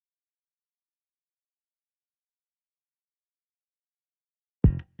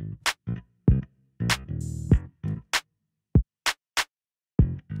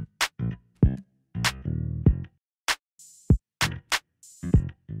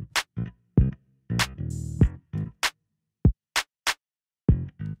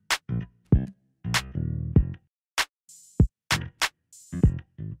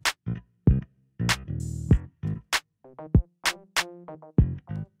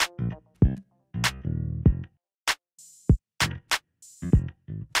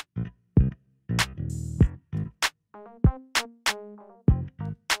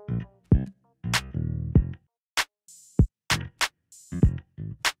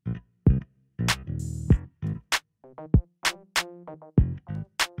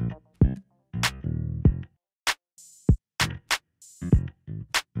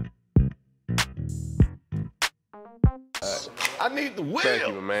I need the wheels. Thank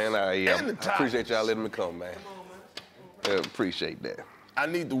you, man. I the appreciate y'all letting me come, man. Appreciate that. I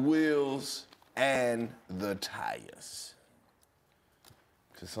need the wheels and the tires.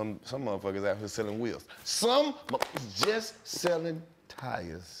 Cause some motherfuckers out here selling wheels. Some just selling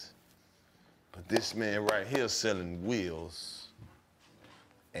tires. But this man right here selling wheels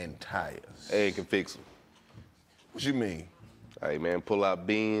and tires. Hey, can fix them. What you mean? Hey, man, pull out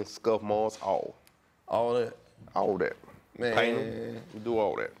beans, scuff marks, all. All that? All that. Man. Paint them, we do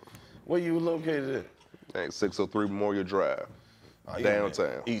all that. Where you located at? Hey, 603 Memorial Drive,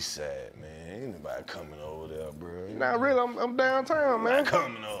 downtown. East side, man. Ain't nobody coming over there, bro. Nah, really, I'm downtown, man.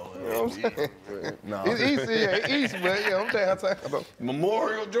 Coming over there. You know what I'm saying? No. It's east, yeah, east, man. Yeah, I'm downtown.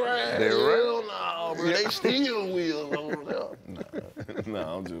 Memorial Drive? They're right. No, bro. They steal wheels over there.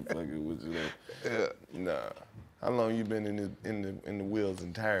 Nah, I'm just fucking with you there. Yeah. Nah. How long you been in the wheels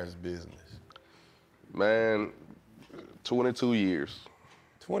and tires business? Man, 22 years.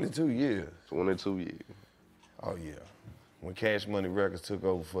 22 years? 22 years. Oh, yeah. When Cash Money Records took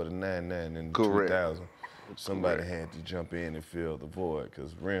over for the 99 in Correct. 2000, somebody had to jump in and fill the void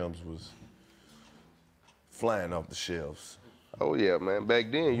because rims was flying off the shelves. Oh, yeah, man.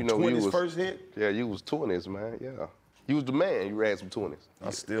 Back then, you know, 20s you was... first hit? Yeah, you was 20s, man, yeah. You was the man, you had some 20s.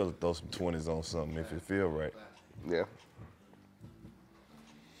 I still throw some 20s on something if it feel right. Yeah.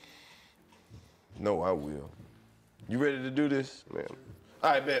 No, I will. You ready to do this? Man.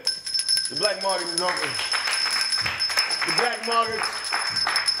 All right, bet. The black market is open. The black market.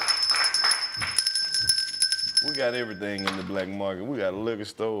 We got everything in the black market. We got a liquor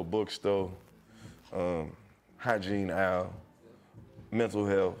store, a bookstore, hygiene aisle, mental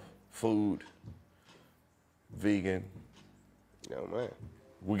health, food, vegan. Yeah, man.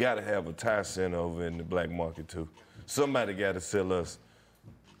 We gotta have a tire center over in the black market too. Somebody gotta sell us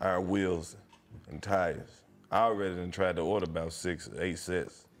our wheels and tires. I already done tried to order about 6 or 8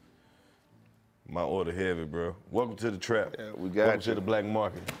 sets. My order heavy, bro. Welcome to the trap. Yeah, we got Welcome you. to the black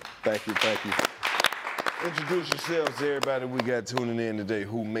market. Thank you, thank you. Introduce yourselves to everybody we got tuning in today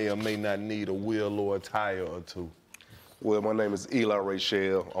who may or may not need a wheel or a tire or two. Well, my name is Eli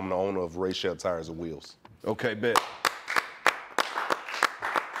Rachel. I'm the owner of Rachel Tires and Wheels. Okay, bet.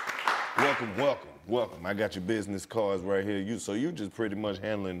 Welcome, welcome, welcome. I got your business cards right here. So you just pretty much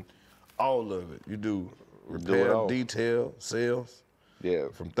handling all of it. You do repair, detail, sales. Yeah.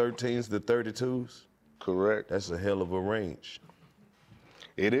 From 13s to 32s. Correct. That's a hell of a range.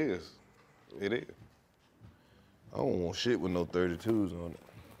 It is. It is. I don't want shit with no 32s on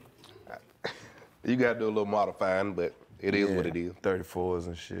it. You got to do a little modifying, but it is what it is. 34s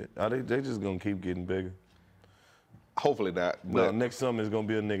and shit. Are they just gonna keep getting bigger? Hopefully not. No, But next summer is gonna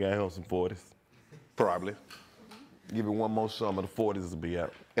be a nigga out here on some 40s. probably. Give it one more summer, the 40s will be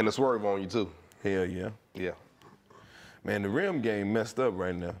out. And the swerve on you, too. Hell yeah. Yeah. Man, the rim game messed up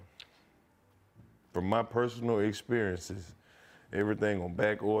right now. From my personal experiences, everything on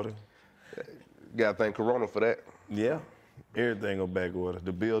back order. Got to thank Corona for that. Yeah, everything on back order.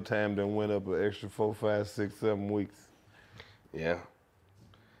 The build time done went up an extra 4, 5, 6, 7 weeks. Yeah.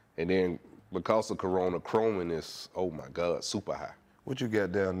 And then because of Corona, chroming is, oh my God, super high. What you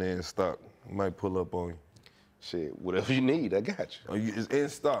got down there in stock? Might pull up on you. Shit, whatever you need, I got you. Oh, it's in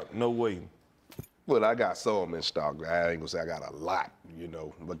stock, no waiting. Well, I got some in stock. I ain't gonna say I got a lot, you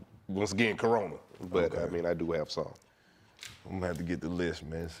know, but once again, Corona. But Okay. I mean, I do have some. I'm gonna have to get the list,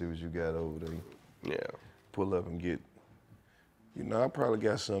 man, see what you got over there. Yeah. Pull up and get, you know, I probably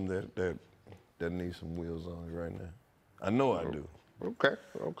got some that needs some wheels on it right now. I know I do. Okay,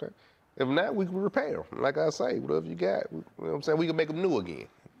 okay. If not, we can repair them. Like I say, whatever you got, you know what I'm saying? We can make them new again.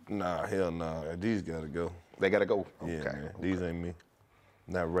 Nah, hell nah. These gotta go. They gotta go. Yeah, Okay. man. These ain't me.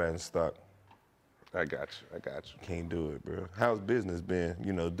 Not riding stock. I got you. I got you. Can't do it, bro. How's business been,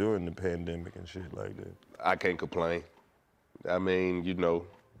 you know, during the pandemic and shit like that? I can't complain. I mean, you know,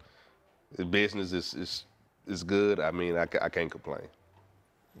 the business is good. I mean, I can't complain.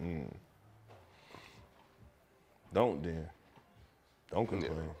 Don't then. Don't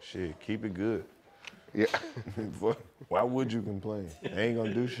complain. Shit, keep it good. Yeah. Why would you complain? I ain't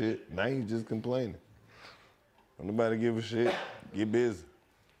gonna do shit. Now you just complaining. Don't nobody give a shit. Get busy.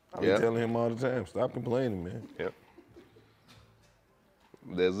 I be telling him all the time, stop complaining, man. Yep.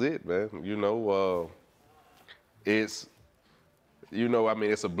 That's it, man. You know, it's, you know, I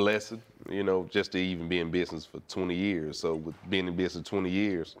mean, it's a blessing, you know, just to even be in business for 20 years. So with being in business 20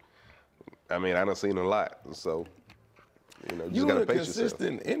 years, I mean, I done seen a lot. So, you know, you just You in gotta a pace yourself.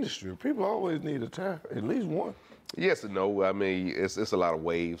 consistent industry. People always need a tire, at least one. Yes and no. I mean, it's a lot of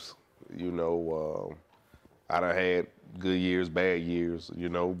waves. You know, I done had good years, bad years. You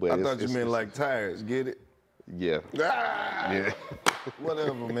know, but I thought you meant like tires. Get it? yeah, Ah! yeah.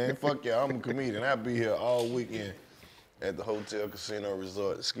 Whatever, man. Fuck y'all. I'm a comedian. I'll be here all weekend at the hotel, casino,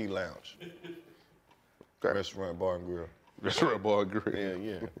 resort, ski lounge, restaurant, bar, and grill. Restaurant, bar, grill. Yeah,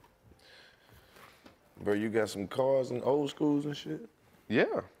 yeah. Bro, you got some cars and old schools and shit?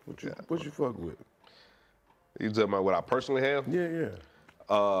 Yeah. What you fuck with? You talking about what I personally have? Yeah, yeah.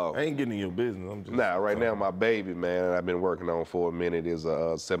 I ain't getting in your business. I'm just Nah, right now my baby, man, I've been working on for a minute is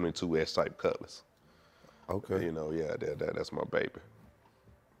a 72S type Cutlass. Okay. You know, yeah, that's my baby.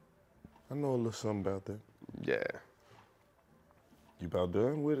 I know a little something about that. Yeah. You about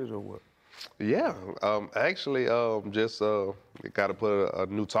done with it or what? Yeah, actually, just got to put a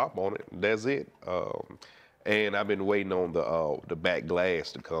new top on it. That's it. And I've been waiting on the back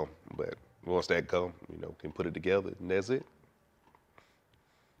glass to come, but once that come, you know, can put it together, and that's it.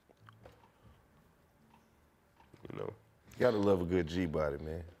 You know. Gotta love a good G body,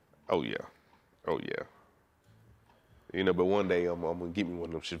 man. Oh yeah, oh yeah. You know, but one day I'm gonna get me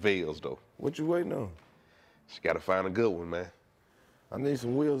one of them Chevelles though. What you waiting on? She got to find a good one, man. I need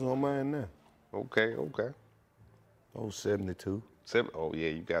some wheels on mine now. Okay, okay. Oh, 72. Oh yeah,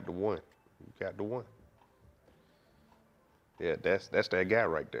 you got the one. You got the one. Yeah, that's that guy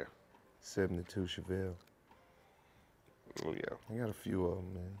right there. 72 Chevelle. Oh yeah. I got a few of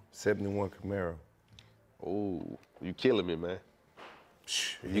them, man. 71 Camaro. Oh, you killing me, man.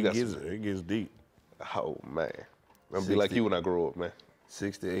 It gets deep. Oh man, I'm gonna be like you when I grow up, man.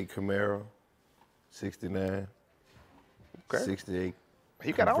 68 Camaro. 69. Okay. 68.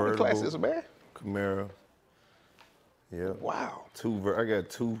 You got all the classics, man. Camaro. Yeah. Wow. I got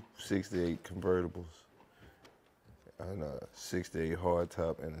two 68 convertibles. And a 68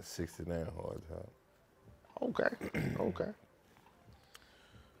 hardtop and a 69 hardtop. Okay. Okay.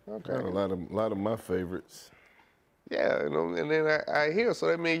 Okay. Got a lot of my favorites. Yeah, you know, and then I hear, so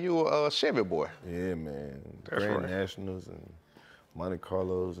that means you a Chevy boy. Yeah, man. That's Grand right. Nationals and Monte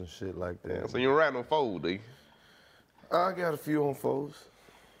Carlos and shit like that. Yeah, so you're riding on Ford, do you? I got a few on Fords.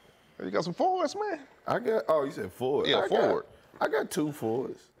 You got some Fords, man? You said Ford. Yeah, Ford. I got two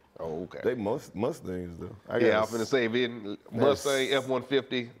Fords. Oh, okay. They Mustangs, though. I was finna say, if it Mustang,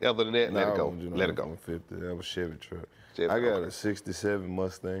 F-150, other than that, let it go. Let it go. F-150, that was Chevy truck. Chevy, I got okay. a 67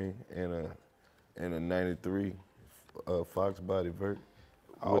 Mustang and a 93 Fox body vert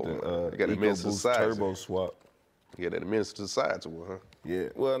with you got the Minster EcoBoost sides. turbo swap. You got that Minster side to it, huh? Yeah,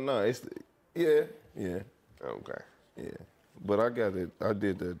 well, no, yeah. Okay. Yeah, but I did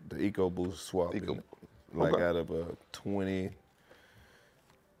the EcoBoost swap. Out of a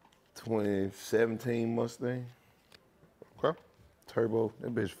 2017 Mustang. Okay. Turbo,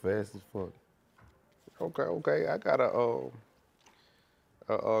 that bitch fast as fuck. Okay. I got a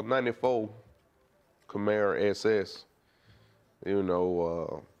 94 Camaro SS. You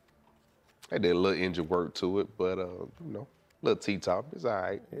know, I did a little engine work to it, but you know, little T-top, it's all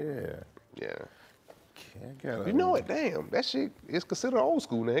right. Yeah. You know what? Damn, that shit is considered old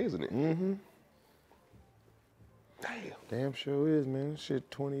school now, isn't it? Mm-hmm. Damn sure is, man.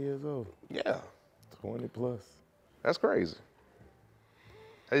 Shit 20 years old. Yeah. 20 plus. That's crazy.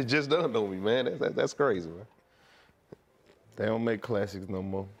 It just dawned on me, man. That's crazy, man. They don't make classics no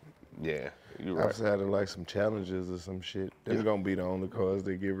more. Yeah, you're right. Outside of like some challenges or some shit. They're gonna be the only cars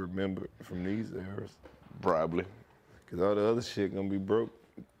they get remembered from these eras. Probably. Cause all the other shit gonna be broke.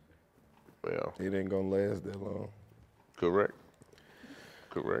 Well, it ain't gonna last that long. Correct.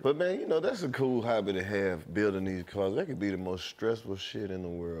 But man, you know, that's a cool hobby to have, building these cars. That could be the most stressful shit in the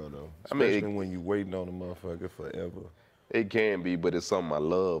world, though. Especially when you waiting on a motherfucker forever. It can be, but it's something I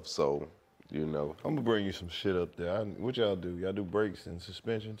love, so, you know. I'm gonna bring you some shit up there. What y'all do? Y'all do brakes and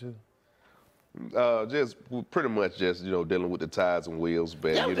suspension too? Just pretty much just, you know, dealing with the tires and wheels,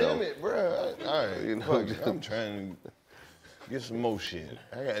 but you know. Damn it, bro. All right, you know, I'm trying to get some more shit.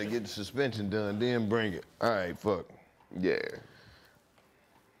 I gotta get the suspension done, then bring it. All right, fuck. Yeah.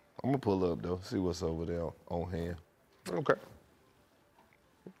 I'm gonna pull up though, see what's over there on hand. Okay.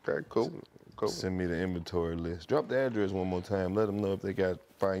 Okay, cool. Send me the inventory list. Drop the address one more time. Let them know if they got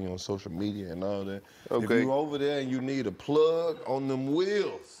find you on social media and all that. Okay. If you over there and you need a plug on them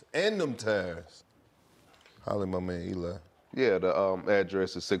wheels and them tires, holler at my man Eli. Yeah, the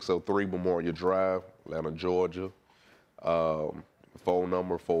address is 603 Memorial Drive, Atlanta, Georgia. Phone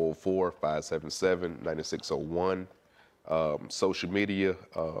number 404-577-9601. Social media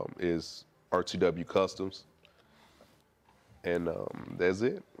is RTW Customs. And that's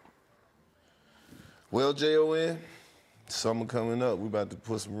it. Well, JON, summer coming up. We about to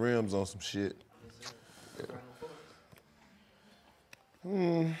put some rims on some shit.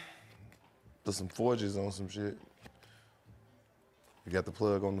 Put some forges on some shit. You got the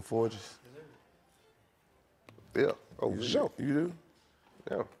plug on the forges? Yeah. Oh, for sure. You do?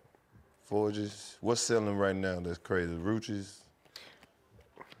 Yeah. Forges. What's selling right now that's crazy? Ruches?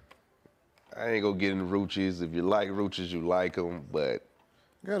 I ain't gonna get into Ruches. If you like Ruches, you like them, but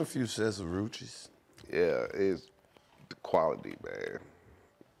Got a few sets of Ruches. yeah, it's the quality, man.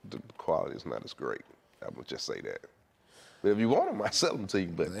 The quality is not as great. I'm gonna just say that. But if you want them, I sell them to you,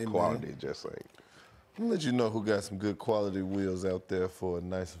 but Hey, quality man. just ain't. I'm gonna let you know who got some good quality wheels out there for a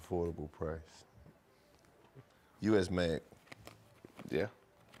nice, affordable price. US Mag. Yeah.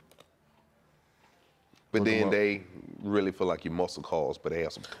 But Look 'em then up. they really feel like your muscle cars, but they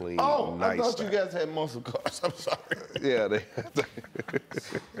have some clean, Oh, nice I thought stuff. you guys had muscle cars. I'm sorry. Yeah, they.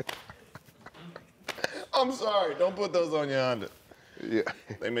 I'm sorry. Don't put those on your Honda. Yeah.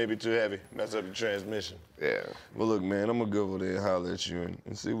 They may be too heavy. Mess up your transmission. Yeah. Well, look, man, I'm gonna go over there and holler at you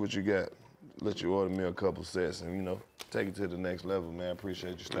and see what you got. Let you order me a couple sets and, take it to the next level, man. I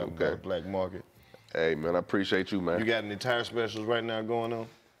appreciate you stopping by Okay. the Black Market. Hey, man, I appreciate you, man. You got any tire specials right now going on?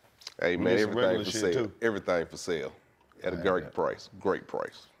 Hey, We man, get some everything regular for shit, sale. too. Everything for sale. At a great price. Great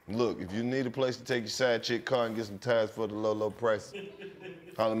price. Look, if you need a place to take your side chick car and get some tires for the low, low price,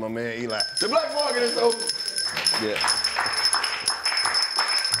 holler at my man Eli. The Black Market is open. Yeah.